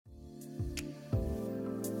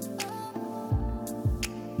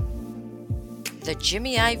The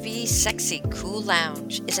Jimmy IV Sexy Cool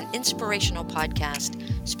Lounge is an inspirational podcast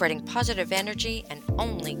spreading positive energy and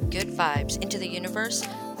only good vibes into the universe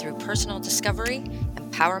through personal discovery,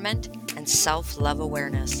 empowerment, and self love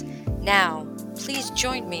awareness. Now, please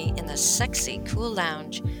join me in the Sexy Cool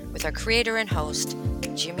Lounge with our creator and host,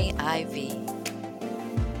 Jimmy IV.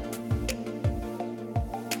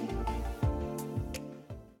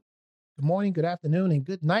 Good morning, good afternoon, and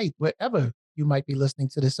good night, wherever you might be listening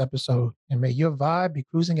to this episode. And may your vibe be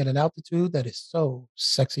cruising at an altitude that is so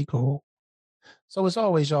sexy cool. So, as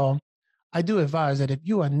always, y'all, I do advise that if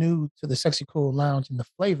you are new to the Sexy Cool Lounge and the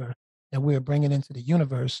flavor that we're bringing into the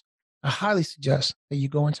universe, I highly suggest that you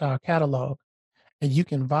go into our catalog and you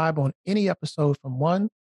can vibe on any episode from 1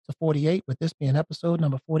 to 48, with this being episode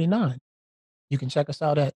number 49. You can check us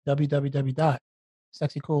out at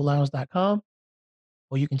www.sexycoollounge.com,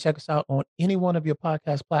 or you can check us out on any one of your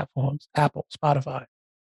podcast platforms: Apple, Spotify,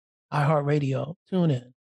 iHeartRadio,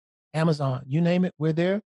 TuneIn, Amazon, you name it, we're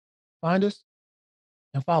there. Find us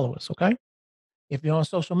and follow us, okay? If you're on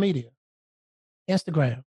social media,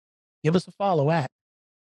 Instagram, give us a follow at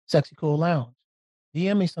Sexy Cool Lounge.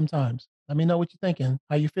 DM me sometimes. Let me know what you're thinking,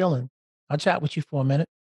 how you feeling. I'll chat with you for a minute.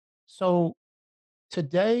 So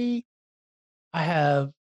today I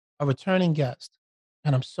have a returning guest,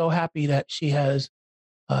 and I'm so happy that she has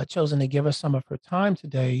chosen to give us some of her time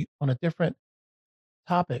today on a different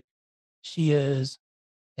topic. She is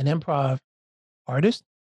an improv artist.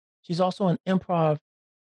 She's also an improv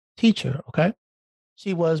teacher, okay?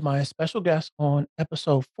 She was my special guest on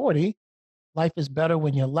episode 40, Life is Better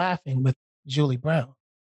When You're Laughing, with Julie Brown.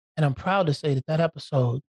 And I'm proud to say that that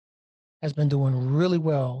episode has been doing really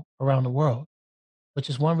well around the world, which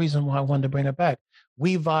is one reason why I wanted to bring her back.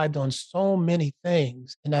 We vibed on so many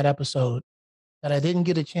things in that episode that I didn't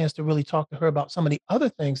get a chance to really talk to her about some of the other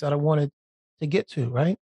things that I wanted to get to,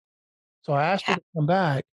 right? So I asked her Yeah. to come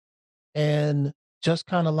back and just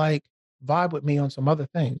kind of like vibe with me on some other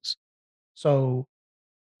things. So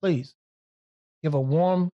please give a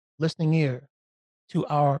warm listening ear to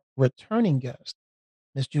our returning guest,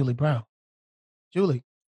 Miss Julie Brown. Julie,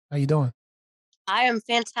 how you doing? I am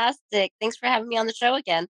fantastic. Thanks for having me on the show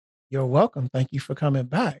again. You're welcome. Thank you for coming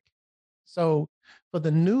back. So, for the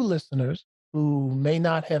new listeners who may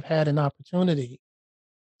not have had an opportunity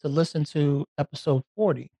to listen to episode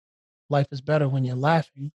 40, Life is Better When You're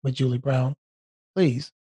Laughing, with Julie Brown,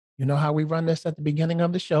 please, you know how we run this at the beginning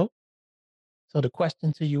of the show. So, the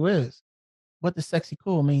question to you is, what does sexy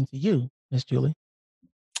cool mean to you, Miss Julie?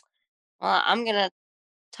 Well, I'm going to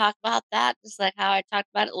talk about that just like how I talked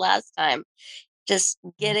about it last time. Just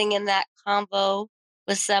getting in that combo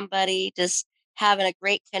with somebody, just having a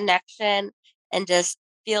great connection and just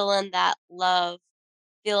feeling that love,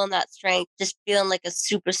 feeling that strength, just feeling like a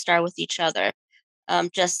superstar with each other.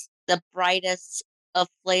 Just the brightest of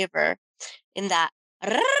flavor in that.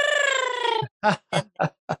 And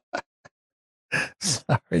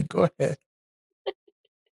Sorry, go ahead.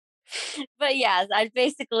 but yes, I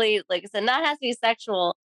basically, like I said, not has to be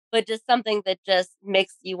sexual, but just something that just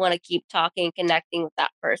makes you want to keep talking, connecting with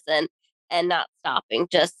that person and not stopping.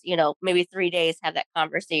 Just, maybe 3 days have that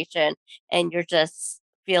conversation and you're just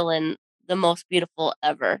feeling the most beautiful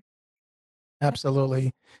ever.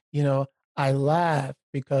 Absolutely. You know, I laugh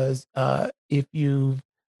because if you've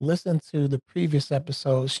listened to the previous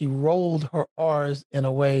episode, she rolled her R's in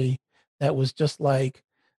a way that was just like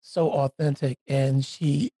so authentic. And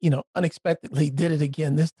she, unexpectedly did it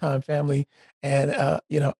again this time, family. And,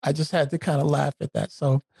 I just had to kind of laugh at that.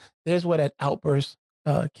 So there's where that outburst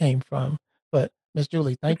came from. But Miss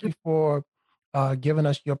Julie, thank you for giving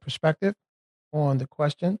us your perspective on the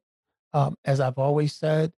question. As I've always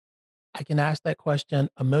said, I can ask that question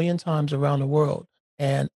a million times around the world,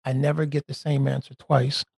 and I never get the same answer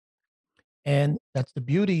twice. And that's the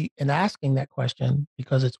beauty in asking that question,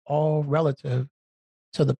 because it's all relative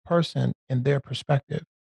to the person and their perspective.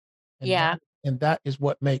 And that, Yeah. and that is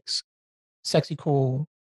what makes Sexy Cool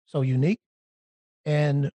so unique,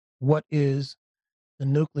 and what is the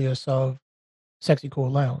nucleus of Sexy Cool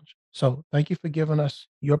Lounge. So thank you for giving us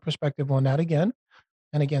your perspective on that again.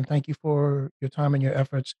 And again, thank you for your time and your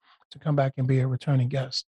efforts to come back and be a returning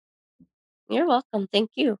guest. You're welcome.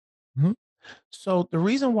 Thank you. Mhm. So the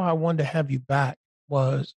reason why I wanted to have you back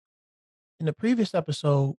was, in the previous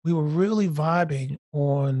episode, we were really vibing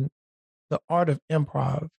on the art of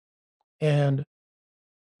improv. And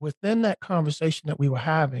within that conversation that we were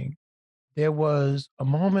having, there was a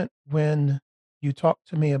moment when you talked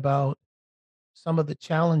to me about some of the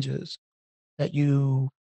challenges that you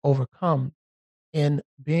overcome in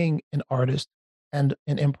being an artist and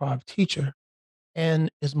an improv teacher.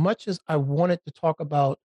 And as much as I wanted to talk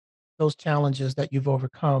about those challenges that you've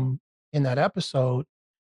overcome in that episode,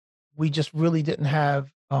 we just really didn't have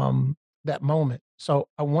that moment. So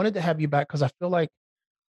I wanted to have you back because I feel like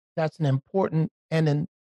that's an important and an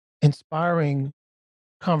inspiring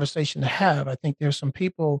conversation to have. I think there's some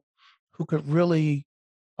people who could really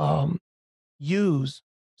um, use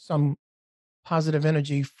some positive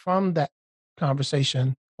energy from that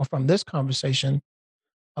conversation or from this conversation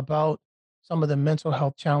about some of the mental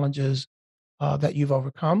health challenges that you've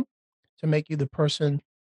overcome to make you the person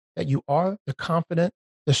that you are, the confident,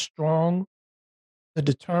 the strong, the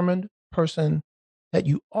determined person that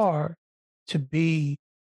you are to be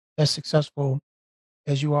as successful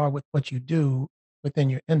as you are with what you do within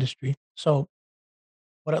your industry. So,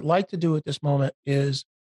 what I'd like to do at this moment is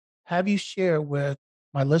have you share with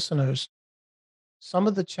my listeners some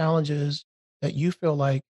of the challenges that you feel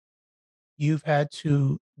like you've had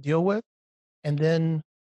to deal with, and then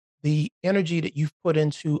the energy that you've put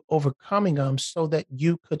into overcoming them so that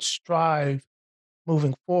you could strive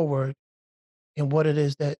moving forward in what it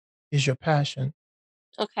is that is your passion.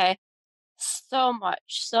 Okay. So much,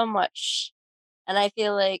 so much. And I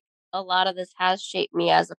feel like a lot of this has shaped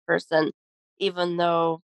me as a person, even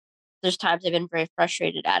though there's times I've been very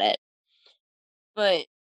frustrated at it. But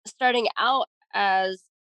starting out as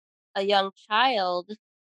a young child,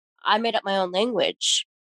 I made up my own language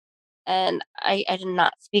and I did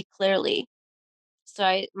not speak clearly.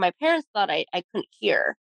 So my parents thought I couldn't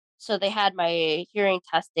hear. So they had my hearing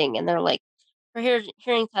testing and they're like, for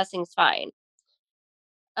hearing testing's fine.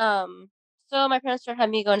 Um, so my parents started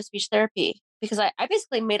having me go into speech therapy because I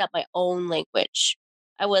basically made up my own language.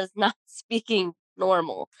 I was not speaking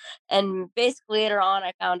normal. And basically later on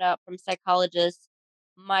I found out from psychologists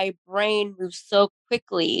my brain moves so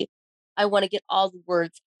quickly. I want to get all the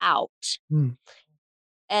words out. Mm,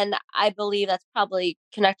 And I believe that's probably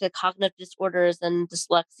connected to cognitive disorders and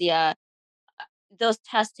dyslexia. Those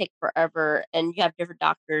tests take forever and you have different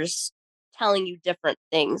doctors telling you different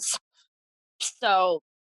things. So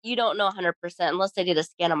you don't know 100% unless they did a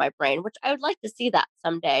scan of my brain, which I would like to see that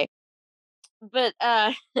someday. But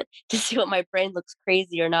to see what my brain looks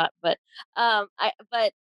crazy or not. But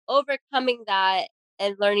overcoming that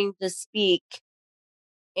and learning to speak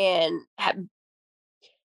and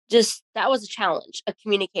just that was a challenge of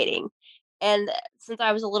communicating. And since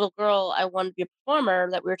I was a little girl, I wanted to be a performer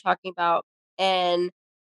that we were talking about. And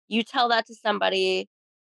you tell that to somebody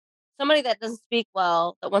that doesn't speak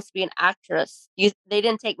well, that wants to be an actress, they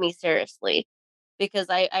didn't take me seriously because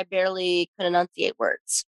I barely could enunciate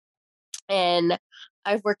words. And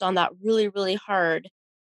I've worked on that really, really hard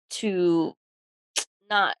to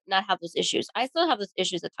not have those issues. I still have those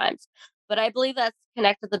issues at times, but I believe that's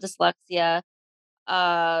connected to dyslexia.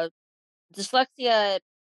 Uh, Dyslexia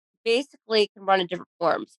basically can run in different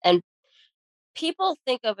forms, and people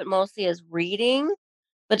think of it mostly as reading,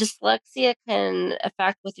 but dyslexia can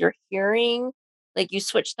affect with your hearing. Like you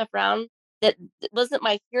switch stuff around. That wasn't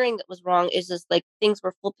my hearing that was wrong. It's just like things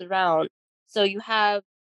were flipped around. So you have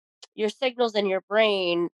your signals in your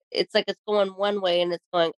brain. It's like it's going one way and it's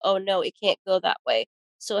going, oh no, it can't go that way.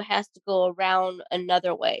 So it has to go around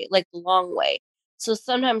another way, like the long way. So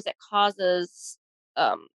sometimes it causes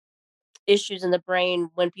um, issues in the brain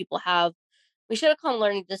when people have, we should have called them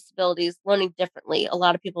learning disabilities, learning differently. A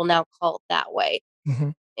lot of people now call it that way.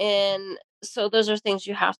 mhm, And so those are things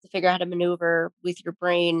you have to figure out how to maneuver with your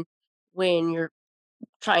brain when you're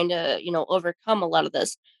trying to, overcome a lot of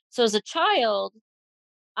this. So as a child,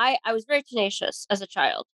 I was very tenacious as a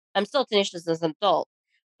child. I'm still tenacious as an adult,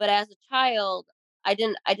 but as a child, I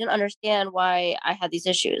didn't understand why I had these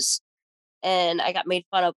issues, and I got made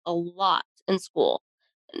fun of a lot in school.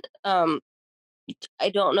 Um, I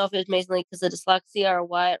don't know if it was mainly because of dyslexia or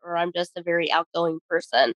what, or I'm just a very outgoing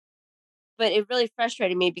person. But it really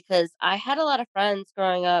frustrated me because I had a lot of friends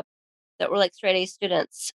growing up that were like straight A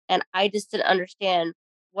students, and I just didn't understand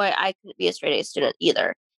why I couldn't be a straight A student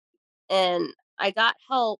either. And I got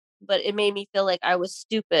help, but it made me feel like I was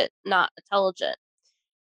stupid, not intelligent.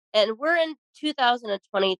 And we're in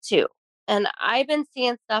 2022, and I've been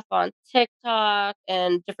seeing stuff on TikTok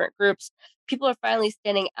and different groups. People are finally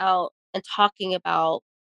standing out and talking about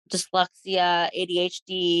dyslexia,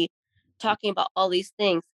 ADHD, talking about all these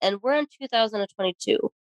things. And we're in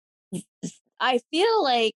 2022. I feel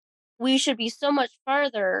like we should be so much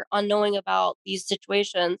farther on knowing about these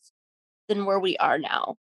situations than where we are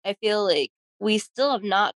now. I feel like we still have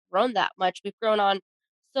not grown that much. We've grown on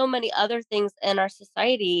so many other things in our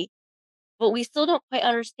society, but we still don't quite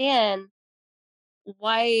understand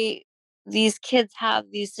why these kids have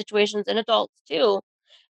these situations and adults too.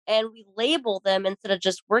 And we label them instead of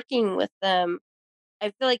just working with them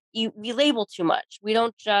I feel like we label too much. We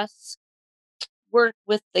don't just work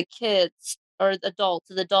with the kids or the adults.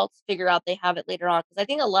 The adults figure out they have it later on, because I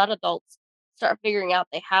think a lot of adults start figuring out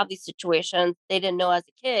they have these situations they didn't know as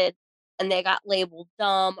a kid, and they got labeled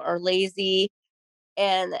dumb or lazy,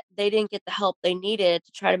 and they didn't get the help they needed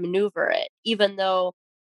to try to maneuver it. Even though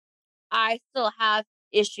I still have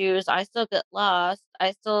issues, I still get lost,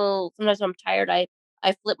 I still sometimes when I'm tired, I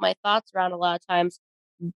flip my thoughts around a lot of times,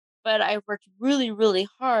 but I've worked really, really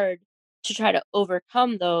hard to try to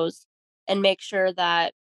overcome those and make sure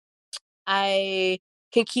that I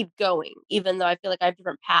can keep going, even though I feel like I have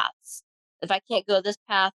different paths. If I can't go this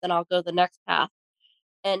path, then I'll go the next path.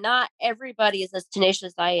 And not everybody is as tenacious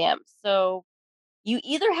as I am. So you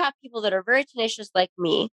either have people that are very tenacious like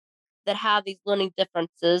me that have these learning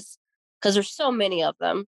differences, because there's so many of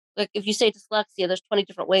them. Like if you say dyslexia, there's 20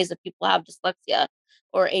 different ways that people have dyslexia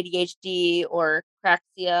or ADHD or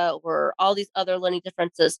craxia or all these other learning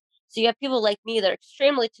differences. So you have people like me that are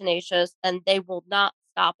extremely tenacious and they will not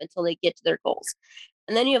stop until they get to their goals.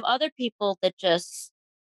 And then you have other people that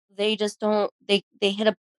they just don't they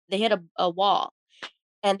hit a wall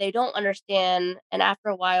and they don't understand, and after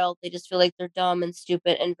a while they just feel like they're dumb and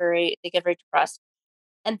stupid and they get very depressed,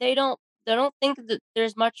 and they don't think that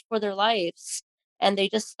there's much for their lives, and they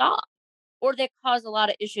just stop, or they cause a lot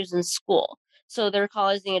of issues in school, so they're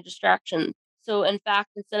causing a distraction. So in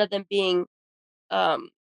fact, instead of them being um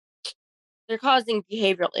they're causing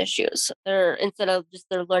behavioral issues. They're instead of just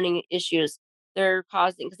their learning issues, they're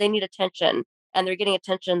causing because they need attention, and they're getting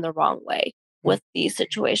attention the wrong way Mm. with these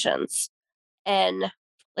situations. And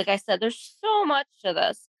like I said, there's so much to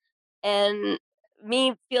this. And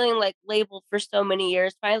me feeling like labeled for so many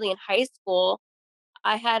years, finally in high school,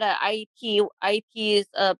 I had a IEP. IEP is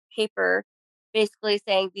a paper basically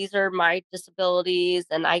saying these are my disabilities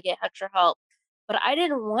and I get extra help. But I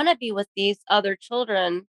didn't want to be with these other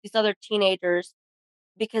children, these other teenagers,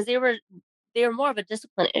 because they were more of a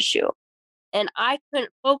discipline issue. And I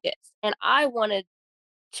couldn't focus. And I wanted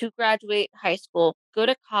to graduate high school, go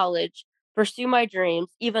to college, pursue my dreams,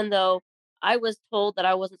 even though I was told that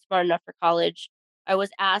I wasn't smart enough for college. I was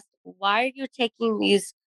asked, "Why are you taking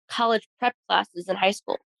these college prep classes in high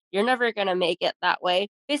school? You're never going to make it that way."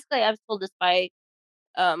 Basically, I was told this by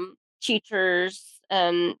teachers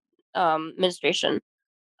and administration.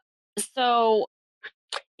 So,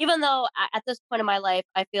 even though at this point in my life,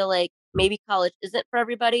 I feel like maybe college isn't for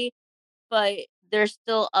everybody, but there's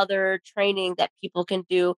still other training that people can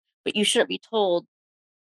do, but you shouldn't be told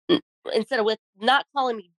N instead of with not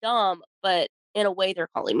calling me dumb, but in a way they're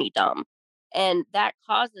calling me dumb, and that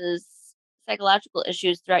causes psychological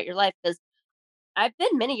issues throughout your life. Because 'cause I've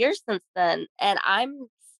been many years since then, and I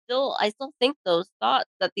still think those thoughts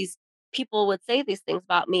that these people would say these things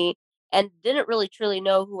about me and didn't really truly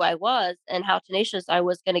know who I was and how tenacious I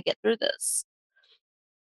was gonna get through this.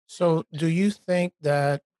 So, do you think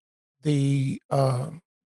that the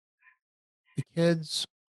kids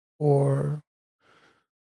or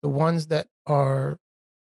the ones that are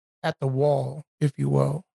at the wall, if you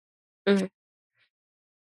will, Mhm,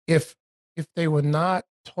 if they were not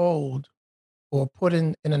told or put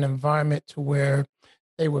in an environment to where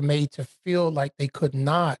they were made to feel like they could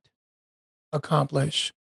not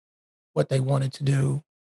accomplish what they wanted to do,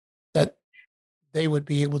 that they would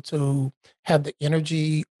be able to have the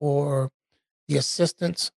energy or the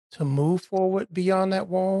assistance to move forward beyond that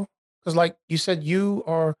wall? Because, like you said, you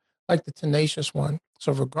are like the tenacious one.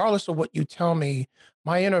 So, regardless of what you tell me,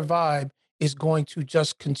 my inner vibe is going to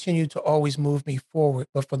just continue to always move me forward.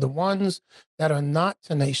 But for the ones that are not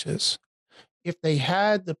tenacious, if they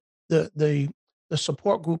had the the the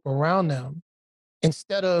support group around them,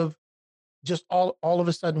 instead of just all of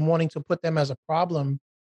a sudden wanting to put them as a problem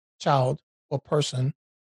child or person,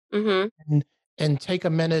 mhm, and take a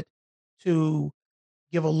minute to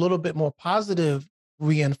give a little bit more positive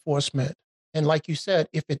reinforcement. And like you said,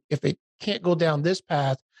 if it can't go down this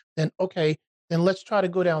path, then okay, then let's try to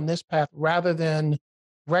go down this path rather than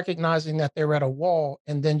recognizing that they're at a wall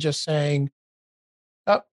and then just saying,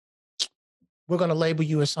 "Oh, we're going to label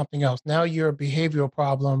you as something else. Now you're a behavioral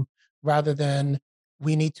problem," rather than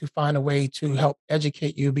we need to find a way to help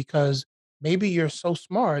educate you because maybe you're so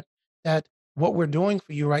smart that what we're doing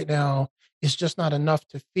for you right now is just not enough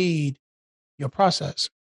to feed your process.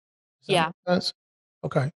 Does that yeah, make sense?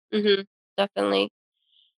 Okay. mhm, definitely.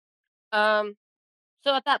 Um,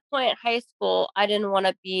 so at that point in high school, I didn't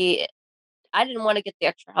wanna get the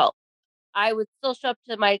extra help. I would still show up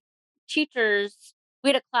to my teachers.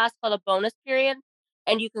 We had a class called a bonus period,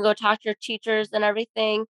 and you can go talk to your teachers and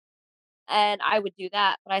everything, and I would do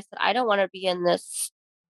that, but I said, "I don't wanna be in this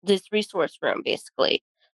resource room," basically.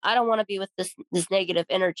 I don't want to be with this negative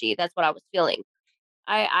energy. That's what I was feeling.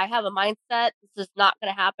 I have a mindset. This is not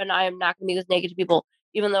going to happen. I am not going to be with negative people,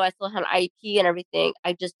 even though I still had an IEP and everything.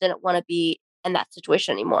 I just didn't want to be in that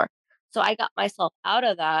situation anymore. So I got myself out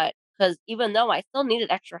of that because even though I still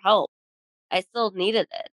needed extra help, I still needed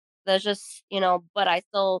it. There's just, but I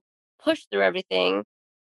still pushed through everything.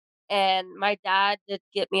 And my dad did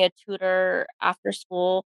get me a tutor after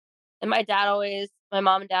school. And my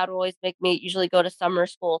mom and dad would always make me usually go to summer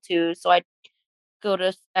school too. So I'd go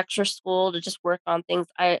to extra school to just work on things.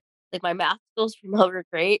 Like my math skills were never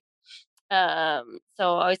great. So I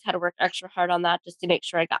always had to work extra hard on that just to make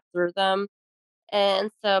sure I got through them.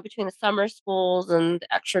 And so between the summer schools and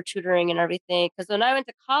the extra tutoring and everything, because when I went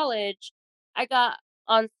to college, I got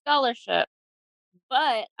on scholarship,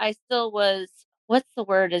 but I still was, what's the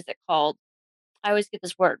word is it called? I always get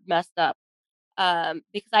this word messed up.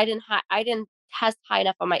 Because I didn't test high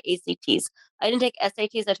enough on my ACTs. I didn't take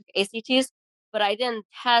SATs, I took ACTs, but I didn't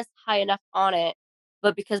test high enough on it.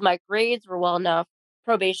 But because my grades were well enough,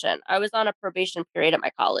 probation. I was on a probation period at my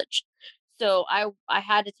college. So I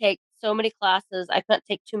had to take so many classes. I couldn't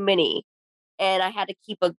take too many, and I had to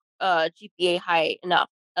keep a GPA high enough.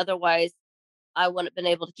 Otherwise, I wouldn't have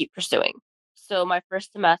been able to keep pursuing. So my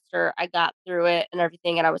first semester, I got through it and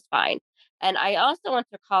everything, and I was fine. And I also went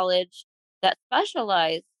to college that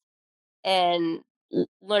specialized in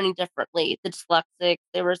learning differently. The dyslexic,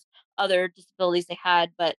 there was other disabilities they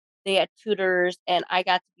had, but they had tutors, and I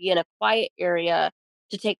got to be in a quiet area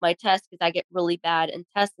to take my test because I get really bad in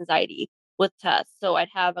test anxiety with tests. So I'd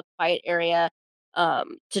have a quiet area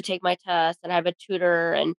to take my test, and I have a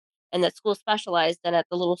tutor, and that school specialized and at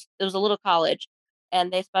it was a little college,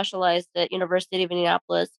 and they specialized at University of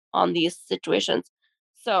Indianapolis on these situations.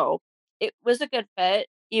 So it was a good fit,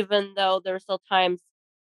 even though there were still times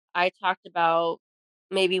I talked about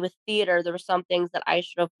maybe with theater, there were some things that I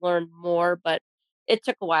should have learned more, but it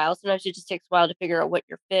took a while. Sometimes it just takes a while to figure out what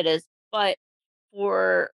your fit is. But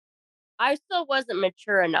for I still wasn't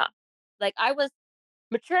mature enough. Like I was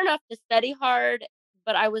mature enough to study hard,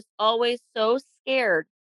 but I was always so scared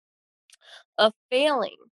of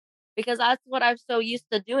failing because that's what I'm so used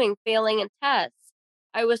to doing, failing in tests.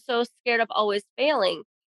 I was so scared of always failing.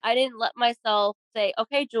 I didn't let myself say,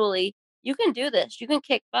 okay, Julie, you can do this. You can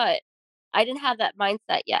kick butt. I didn't have that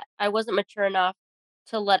mindset yet. I wasn't mature enough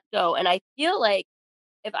to let go. And I feel like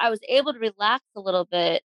if I was able to relax a little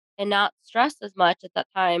bit and not stress as much at that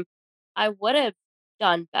time, I would have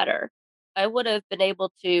done better. I would have been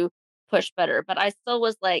able to push better, but I still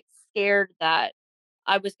was like scared that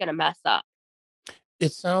I was going to mess up.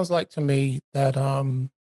 It sounds like to me that, and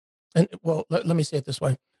well, let me say it this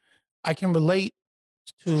way. I can relate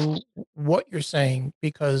to what you're saying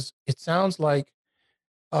because it sounds like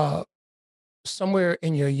uh, somewhere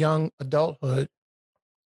in your young adulthood,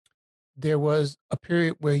 there was a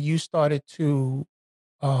period where you started to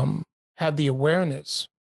um, have the awareness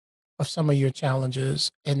of some of your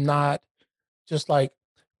challenges and not just like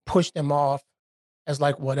push them off as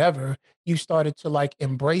like whatever. You started to like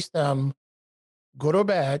embrace them, good or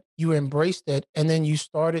bad. You embraced it, and then you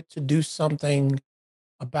started to do something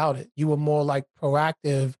about it. You were more like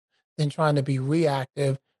proactive than trying to be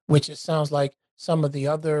reactive, which it sounds like some of the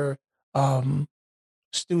other um,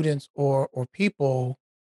 students or people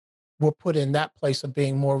were put in that place of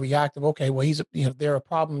being more reactive. Okay, well, they're a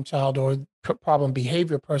problem child or problem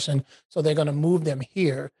behavior person, so they're going to move them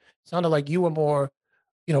here. Sounded like you were more,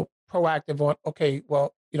 proactive on. Okay,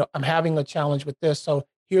 well, I'm having a challenge with this, so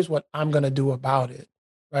here's what I'm going to do about it,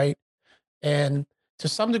 right? And to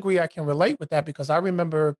some degree, I can relate with that because I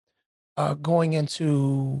remember going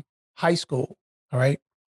into high school, all right?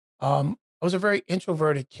 I was a very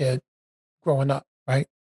introverted kid growing up, right?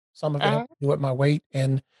 Some of it had Uh-huh. to do with my weight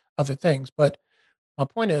and other things. But my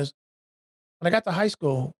point is, when I got to high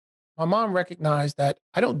school, my mom recognized that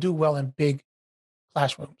I don't do well in big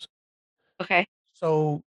classrooms. Okay.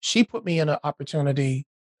 So she put me in an opportunity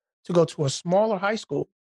to go to a smaller high school,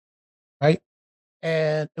 right?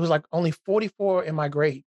 And it was like only 44 in my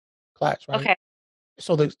grade class, right? Okay.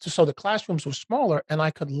 So the classrooms were smaller and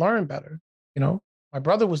I could learn better, you know? My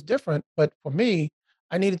brother was different, but for me,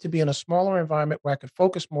 I needed to be in a smaller environment where I could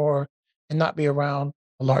focus more and not be around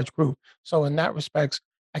a large group. So in that respects,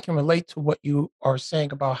 I can relate to what you are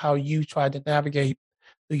saying about how you tried to navigate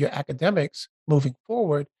through your academics moving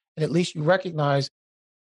forward. And at least you recognize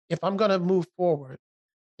if I'm gonna move forward,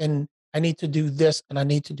 then I need to do this and I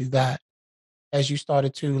need to do that as you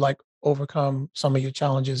started to like overcome some of your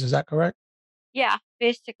challenges. Is that correct? Yeah,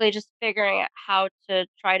 basically just figuring out how to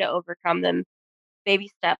try to overcome them, baby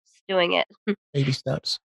steps, doing it. Baby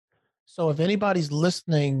steps. So if anybody's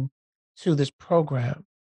listening to this program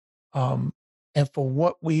um, and for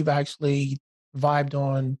what we've actually vibed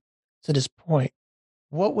on to this point,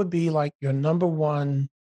 what would be like your number one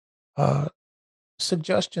uh,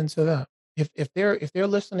 suggestion to them if they're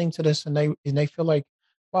listening to this and they feel like,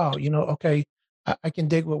 wow, okay, I can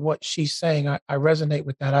dig with what she's saying. I resonate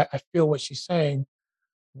with that. I feel what she's saying.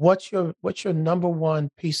 What's your number one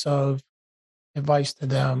piece of advice to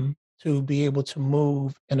them to be able to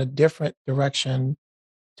move in a different direction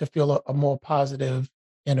to feel a more positive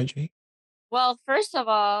energy? Well, first of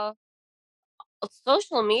all,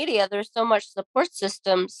 social media, there's so much support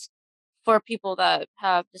systems for people that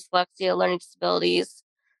have dyslexia, learning disabilities.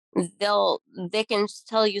 They can just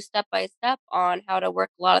tell you step by step on how to work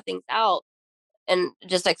a lot of things out, and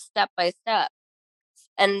just like step by step.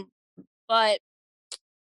 And but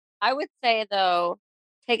I would say though,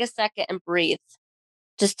 take a second and breathe.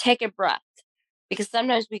 Just take a breath, because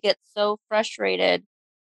sometimes we get so frustrated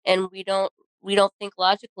and we don't think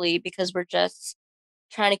logically because we're just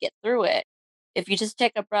trying to get through it. If you just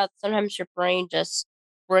take a breath, sometimes your brain just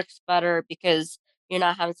works better because you're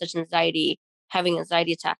not having such having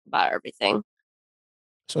anxiety attack about everything.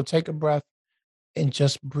 So take a breath and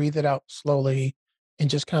just breathe it out slowly and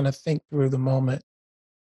just kind of think through the moment.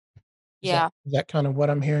 Is that Yeah. is that kind of what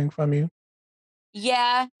I'm hearing from you?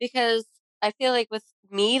 Yeah, because I feel like with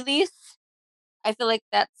me at least, I feel like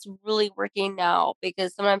that's really working now,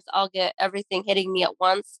 because sometimes I'll get everything hitting me at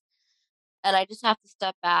once and I just have to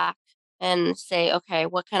step back and say, okay,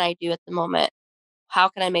 what can I do at the moment? How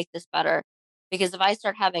can I make this better? Because if I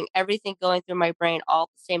start having everything going through my brain all at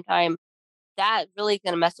the same time, that really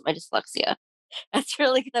gonna mess up my dyslexia. That's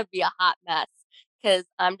really gonna be a hot mess, because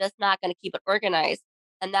I'm just not gonna keep it organized.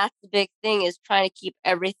 And that's the big thing, is trying to keep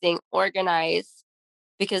everything organized,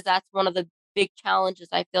 because that's one of the big challenges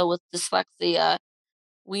I feel with dyslexia.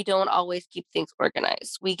 We don't always keep things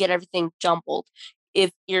organized. We get everything jumbled.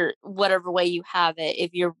 If you're whatever way you have it,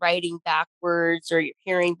 if you're writing backwards or you're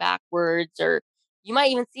hearing backwards, or you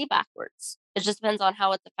might even see backwards. It just depends on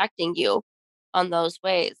how it's affecting you on those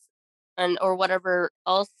ways, and or whatever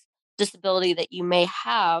else disability that you may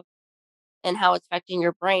have, and how it's affecting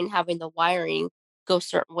your brain, having the wiring go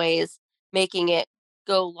certain ways, making it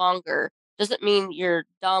go longer. Doesn't mean you're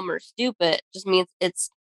dumb or stupid, just means it's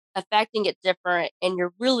affecting it different and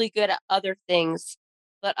you're really good at other things,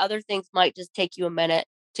 but other things might just take you a minute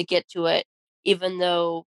to get to it, even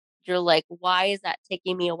though you're like, why is that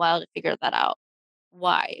taking me a while to figure that out?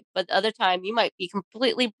 Why? But the other time you might be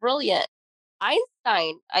completely brilliant.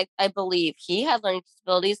 Einstein, I believe he had learning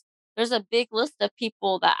disabilities. There's a big list of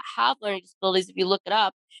people that have learning disabilities if you look it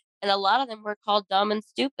up, and a lot of them were called dumb and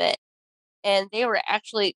stupid. And they were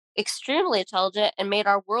actually extremely intelligent and made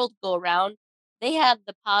our world go around. They had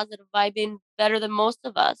the positive vibing better than most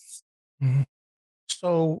of us. Mhm.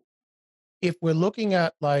 So if we're looking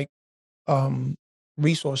at like um,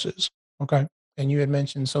 resources, okay, and you had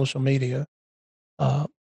mentioned social media, uh,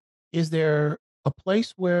 is there a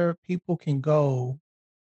place where people can go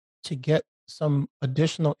to get some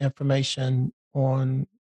additional information on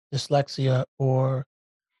dyslexia or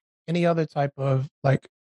any other type of like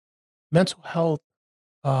mental health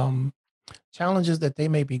um, challenges that they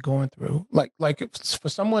may be going through? Like for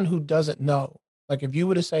someone who doesn't know, like if you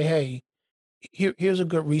were to say, "Hey, here's a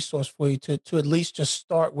good resource for you to at least just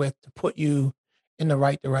start with to put you in the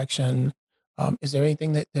right direction." Is there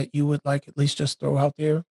anything that you would like at least just throw out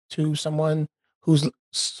there to someone who's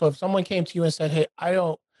so if someone came to you and said, "Hey, I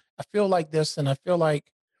feel like this, and I feel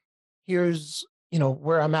like here's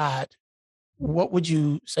where I'm at," what would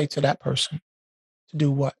you say to that person to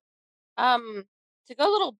do what? Um, to go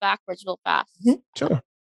a little backwards real fast, Mhm, sure.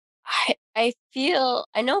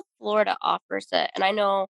 I know Florida offers it, and I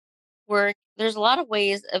know there's a lot of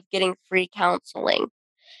ways of getting free counseling,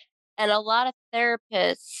 and a lot of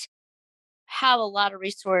therapists have a lot of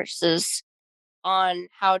resources on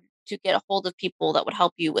how to get a hold of people that would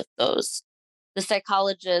help you with those. The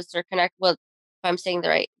psychologists are connect with, if I'm saying the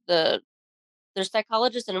right, there's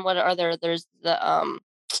psychologists, and what are there's the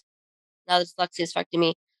now the dyslexia is affecting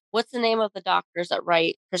me. What's the name of the doctors that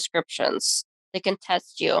write prescriptions? They can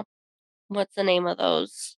test you. What's the name of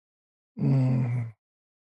those? Mm,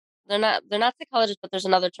 They're not psychologists, but there's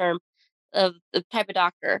another term of the type of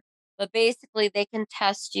doctor. But basically they can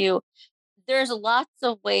test you. There's lots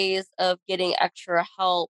of ways of getting extra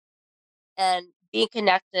help and being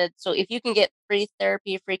connected. So if you can get free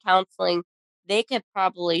therapy, free counseling, they could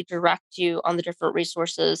probably direct you on the different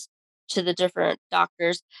resources to the different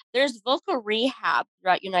doctors. There's vocal rehab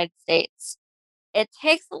throughout United States. It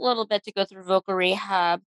takes a little bit to go through vocal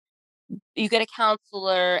rehab. You get a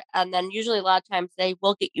counselor, and then usually a lot of times they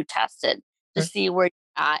will get you tested to okay. see where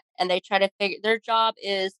you're at, and they try to figure. Their job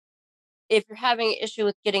is if you're having an issue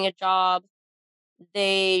with getting a job,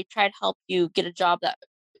 they try to help you get a job that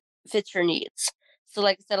fits your needs. So,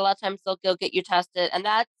 like I said, a lot of times they'll go get you tested, and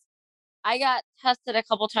that's I got tested a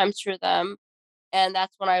couple times through them, and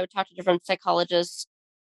that's when I would talk to different psychologists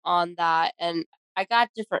on that, and I got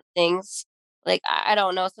different things. Like, I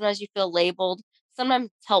don't know, sometimes you feel labeled. Sometimes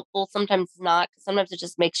it's helpful, sometimes it's not, 'cause sometimes it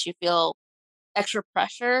just makes you feel extra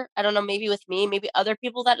pressure. I don't know, maybe with me, maybe other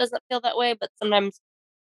people that doesn't feel that way, but sometimes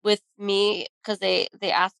with me, because they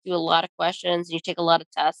ask you a lot of questions, and you take a lot of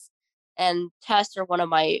tests, and tests are one of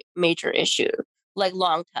my major issue, like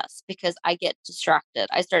long tests, because I get distracted.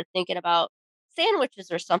 I start thinking about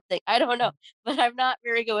sandwiches or something. I don't know, but I'm not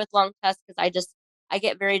very good with long tests because I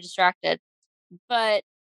get very distracted. But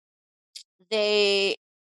they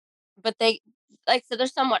they like, so they're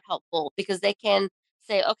somewhat helpful because they can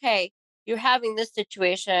say, "Okay, you're having this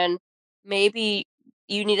situation. Maybe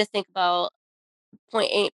you need to think about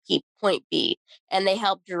point A, point B," and they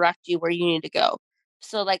help direct you where you need to go.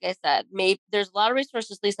 So, like I said, maybe there's a lot of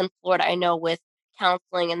resources, at least in Florida, I know with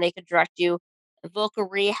counseling, and they could direct you. Vocal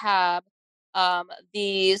rehab,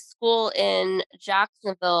 the school in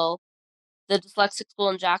Jacksonville, the dyslexic school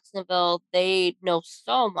in Jacksonville, they know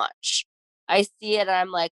so much. I see it and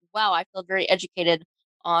I'm like, wow, I feel very educated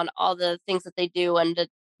on all the things that they do and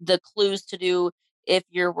the clues to do if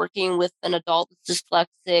you're working with an adult that's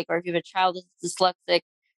dyslexic or if you have a child that's dyslexic,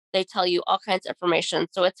 they tell you all kinds of information.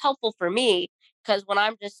 So it's helpful for me because when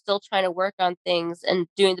I'm just still trying to work on things and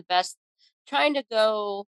doing the best, trying to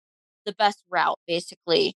go the best route,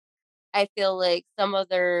 basically, I feel like some of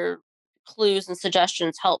their clues and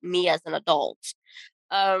suggestions help me as an adult.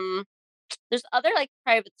 Um, there's other like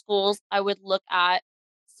private schools I would look at.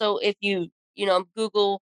 So if you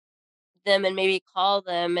Google them and maybe call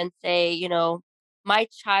them and say, my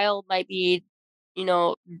child might be, you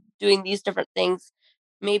know, doing these different things.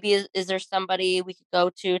 Maybe is there somebody we could go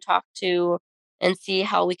to, talk to, and see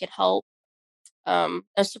how we could help? And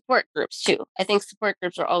support groups too. I think support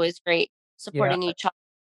groups are always great, Yeah, supporting each other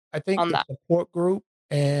I think on the that. support group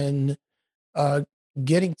and uh,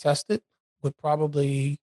 getting tested would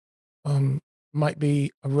probably um, might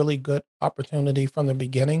be a really good opportunity from the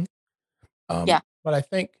beginning. Yeah. But I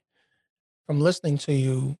think from listening to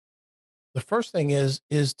you, the first thing is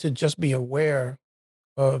to just be aware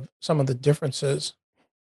of some of the differences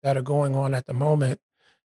that are going on at the moment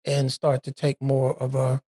and start to take more of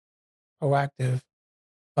a proactive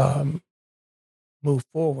um, move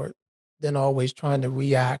forward than always trying to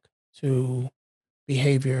react to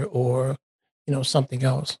behavior or something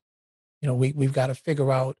else. We've got to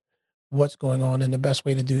figure out what's going on, and the best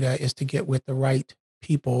way to do that is to get with the right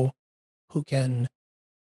people who can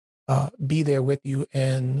be there with you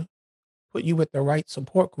and put you with the right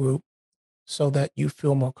support group so that you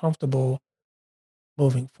feel more comfortable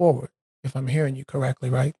moving forward. If I'm hearing you correctly,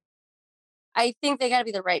 right? I think they gotta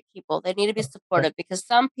be the right people. They need to be Right, supportive because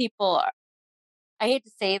some people are, I hate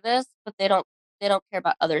to say this, but they don't care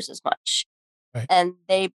about others as much. right. And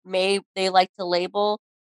they like to label,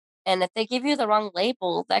 and if they give you the wrong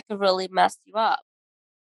label, that could really mess you up.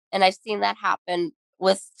 And I've seen that happen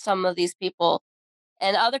with some of these people.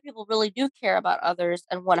 And other people really do care about others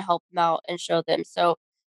and want to help them out and show them. So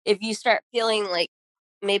if you start feeling like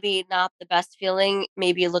maybe not the best feeling,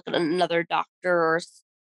 maybe look at another doctor or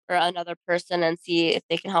another person and see if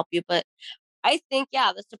they can help you. But I think,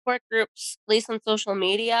 yeah, the support groups, at least on social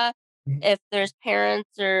media, Mhm. if there's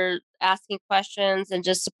parents or asking questions and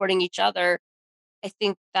just supporting each other, I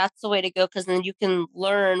think that's the way to go because then you can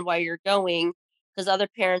learn while you're going because other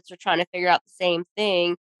parents are trying to figure out the same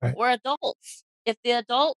thing Right. or adults. If the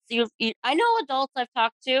adults, I know adults I've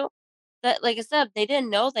talked to that, like I said, they didn't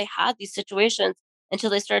know they had these situations until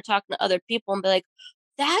they started talking to other people and be like,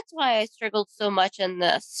 that's why I struggled so much in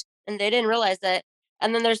this. And they didn't realize it.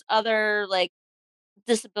 And then there's other like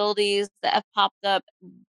disabilities that have popped up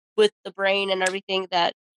with the brain and everything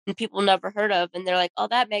that people never heard of, and they're like, "Oh,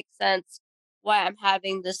 that makes sense why I'm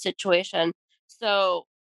having this situation." So,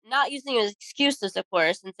 not using it as excuses, of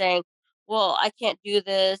course, and saying, "Well, I can't do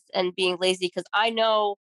this," and being lazy because I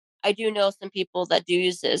do know some people that do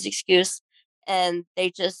use it as excuse, and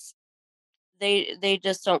they just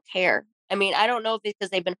don't care. I mean, I don't know if it's because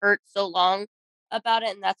they've been hurt so long about it,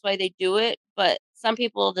 and that's why they do it, but some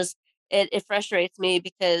people just it frustrates me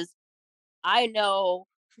because I know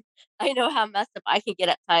I know how messed up I can get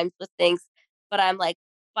at times with things, but I'm like,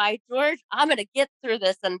 "By George, I'm gonna get through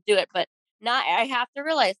this and do it," but not I have to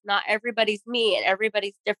realize not everybody's me and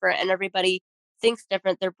everybody's different and everybody thinks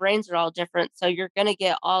different, their brains are all different, so you're gonna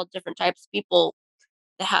get all different types of people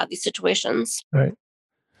that have these situations. Right.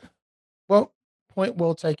 Well, point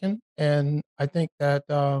well taken, and I think that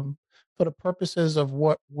for the purposes of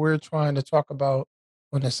what we're trying to talk about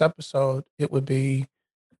on this episode, it would be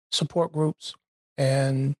support groups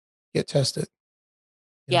and get tested,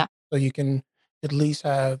 Yeah. so you can at least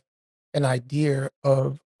have an idea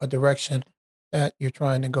of a direction that you're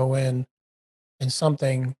trying to go in, and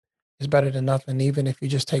something is better than nothing, even if you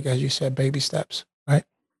just take, as you said, baby steps, right?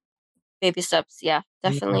 Baby steps. Yeah,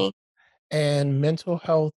 There you go. definitely. And mental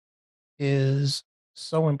health is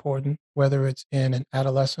so important, whether it's in an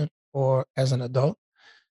adolescent or as an adult.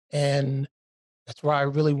 And that's why I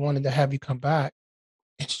really wanted to have you come back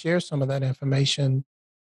and share some of that information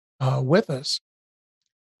with us,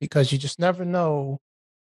 because you just never know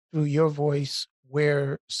through your voice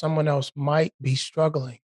where someone else might be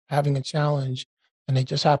struggling, having a challenge, and they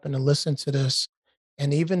just happen to listen to this.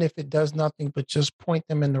 And even if it does nothing but just point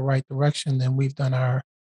them in the right direction, then we've done our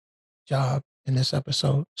job in this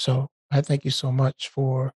episode. So I thank you so much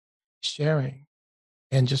for sharing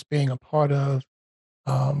and just being a part of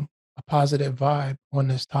a positive vibe on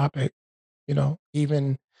this topic,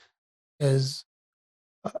 even as,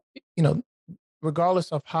 uh, you know,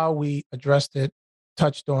 regardless of how we addressed it,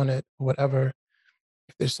 touched on it, or whatever,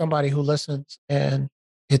 if there's somebody who listens and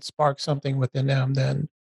it sparks something within them, then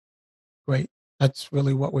great. That's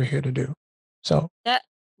really what we're here to do. So, That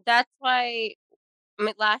that's why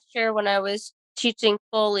last year when I was teaching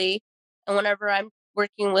Foley, and whenever I'm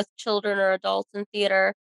working with children or adults in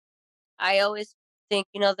theater, I always think,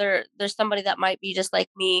 there's somebody that might be just like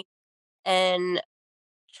me, and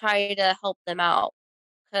try to help them out,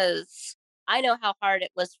 because I know how hard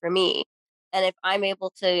it was for me. And if I'm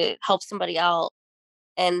able to help somebody out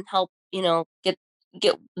and help, get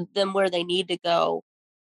them where they need to go,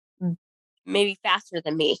 maybe faster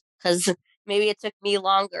than me, because maybe it took me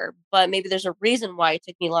longer, but maybe there's a reason why it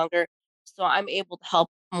took me longer. So I'm able to help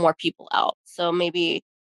more people out. So maybe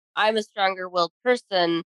I'm a stronger willed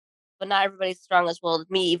person, but not everybody's strong as willed as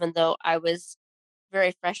me, even though I was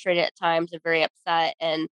very frustrated at times and very upset.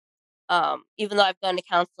 And even though I've gone to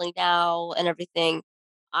counseling now and everything,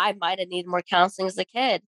 I might have needed more counseling as a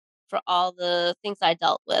kid for all the things I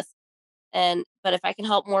dealt with. But if I can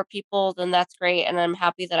help more people, then that's great, and I'm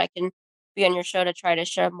happy that I can be on your show to try to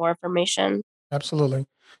share more information. absolutely.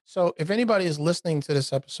 So, if anybody is listening to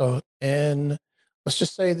this episode and let's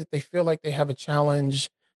just say that they feel like they have a challenge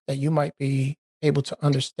that you might be able to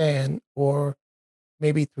understand, or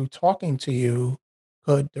maybe through talking to you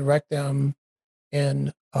could direct them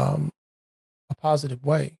in a positive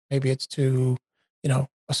way. Maybe it's to, a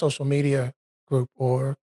social media group,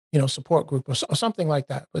 or, support group, or something like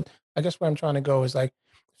that. But I guess where I'm trying to go is like,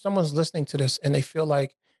 if someone's listening to this and they feel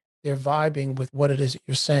like they're vibing with what it is that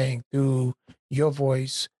you're saying through your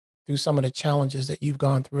voice, through some of the challenges that you've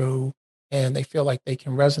gone through, and they feel like they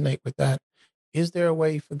can resonate with that, is there a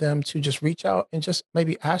way for them to just reach out and just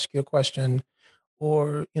maybe ask you a question,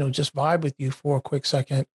 or just vibe with you for a quick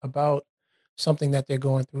second about something that they're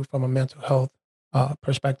going through from a mental health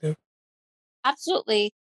perspective?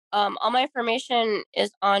 Absolutely. All my information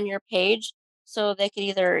is on your page, so they could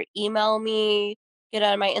either email me, get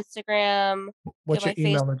on my Instagram, get What's your my face.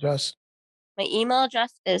 email address? My email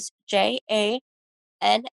address is JANNN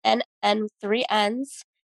 3 N's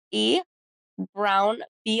E Brown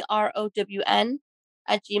BROWN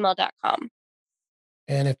 @gmail.com.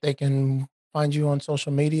 And if they can find you on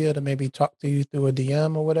social media to maybe talk to you through a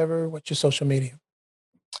DM or whatever, what's your social media?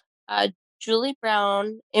 Uh, Julie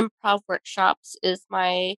Brown Improv Workshops is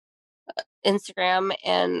my Instagram,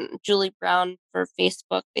 and Julie Brown for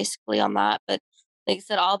Facebook, basically on that. But like I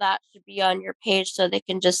said, all that should be on your page, so they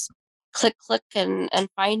can just click and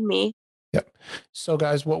find me. Yep. So,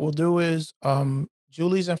 guys, what we'll do is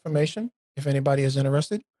Julie's information, if anybody is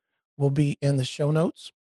interested, will be in the show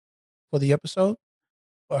notes for the episode.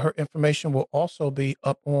 But her information will also be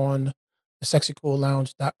up on the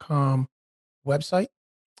sexycoollounge.com website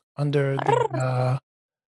under the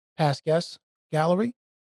past guest gallery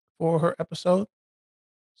for her episode.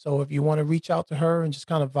 So if you want to reach out to her and just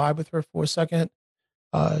kind of vibe with her for a second,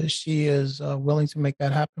 she is willing to make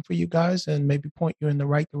that happen for you guys and maybe point you in the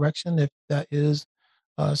right direction if that is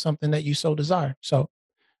something that you so desire. So,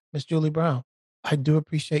 Miss Julie Brown, I do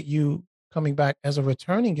appreciate you coming back as a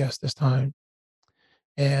returning guest this time.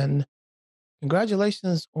 And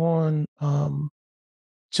congratulations on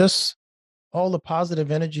just all the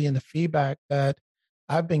positive energy and the feedback that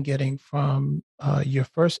I've been getting from your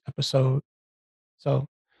first episode. So,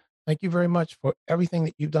 thank you very much for everything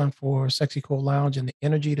that you've done for Sexy Cool Lounge and the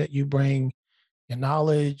energy that you bring, your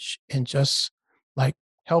knowledge, and just like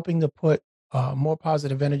helping to put more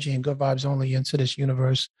positive energy and good vibes only into this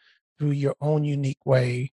universe through your own unique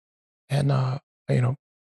way. And, you know,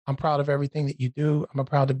 I'm proud of everything that you do. I'm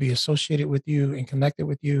proud to be associated with you and connected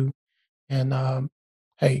with you. And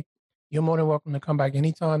hey, you're more than welcome to come back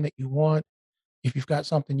anytime that you want. If you've got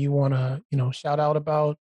something you want to, shout out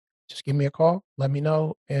about, just give me a call, let me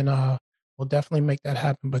know, and we'll definitely make that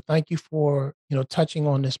happen. But thank you for, touching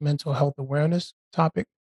on this mental health awareness topic.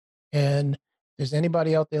 And if there's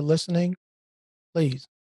anybody out there listening, please,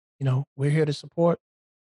 we're here to support,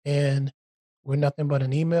 and we're nothing but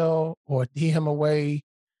an email or DM away.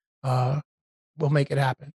 Uh, we'll make it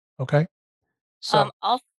happen. Okay. So,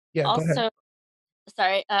 Also, yeah, go ahead. also,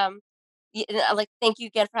 sorry. Like, thank you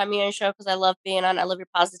again for having me on your show because I love being on. I love your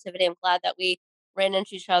positivity. I'm glad that we ran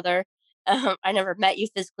into each other. I never met you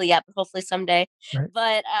physically yet, but hopefully someday. Right.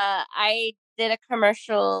 But I did a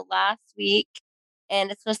commercial last week,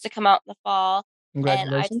 and it's supposed to come out in the fall. And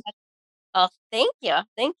Congratulations. oh, thank you.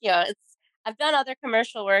 I've done other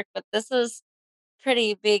commercial work, but this is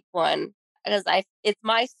pretty big one because it's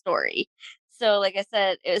my story. So like I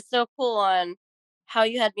said, it was so cool on how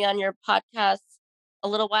you had me on your podcast a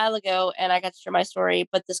little while ago and I got to share my story,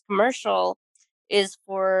 but this commercial is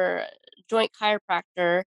for joint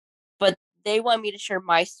chiropractor, but they want me to share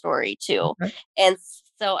my story too. Okay. And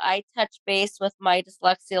so I touch base with my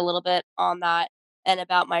dyslexia a little bit on that and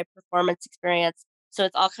about my performance experience. So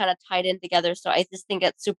it's all kind of tied in together. So I just think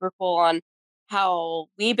it's super cool on how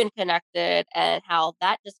we've been connected and how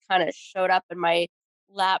that just kind of showed up in my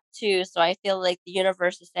lap too. So I feel like the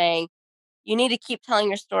universe is saying, you need to keep telling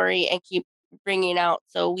your story and keep bringing out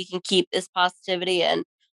so we can keep this positivity and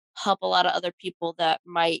help a lot of other people that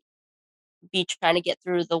might be trying to get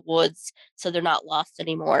through the woods so they're not lost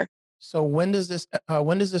anymore. So when does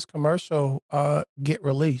this commercial get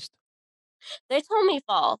released? They told me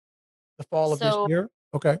fall. The fall of this So year?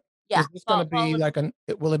 Okay. yeah, Is this gonna be like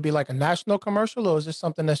will it be like a national commercial, or is this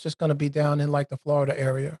something that's just gonna be down in, like, the Florida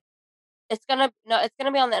area? it's gonna no, it's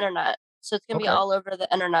gonna be on the internet. So it's gonna be Okay, all over the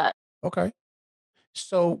internet. okay.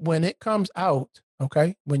 So when it comes out,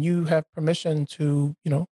 okay, when you have permission to,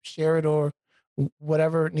 share it or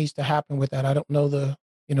whatever needs to happen with that, I don't know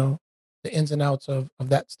you know, the ins and outs of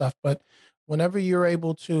that stuff, but whenever you're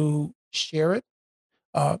able to share it,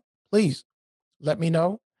 uh, please let me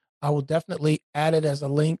know. I will definitely add it as a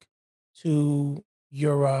link to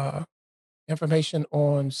your information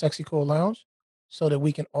on Sexy Cool Lounge so that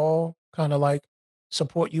we can all kind of like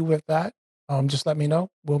support you with that. Just let me know.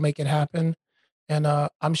 We'll make it happen. And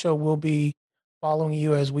I'm sure we'll be following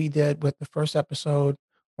you as we did with the first episode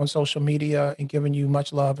on social media and giving you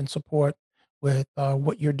much love and support with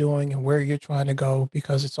what you're doing and where you're trying to go,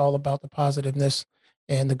 because it's all about the positiveness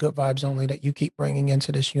and the good vibes only that you keep bringing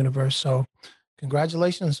into this universe. So,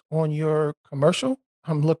 congratulations on your commercial.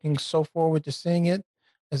 I'm looking so forward to seeing it,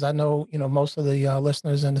 as I know, most of the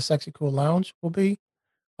listeners in the Sexy Cool Lounge will be.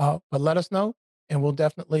 But let us know, and we'll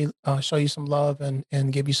definitely show you some love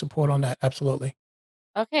and give you support on that. Absolutely.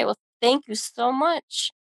 Okay, well, thank you so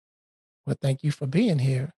much. Well, thank you for being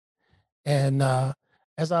here. And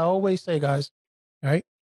as I always say, guys, right,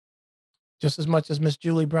 just as much as Miss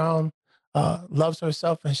Julie Brown loves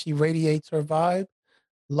herself and she radiates her vibe,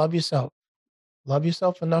 love yourself. Love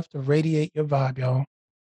yourself enough to radiate your vibe, y'all.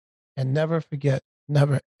 And never forget,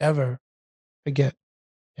 never, ever forget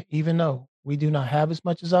that even though we do not have as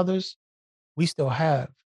much as others, we still have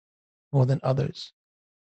more than others.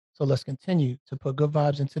 So let's continue to put good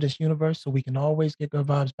vibes into this universe so we can always get good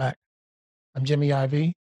vibes back. I'm Jimmy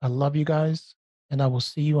IV. I love you guys, and I will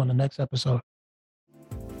see you on the next episode.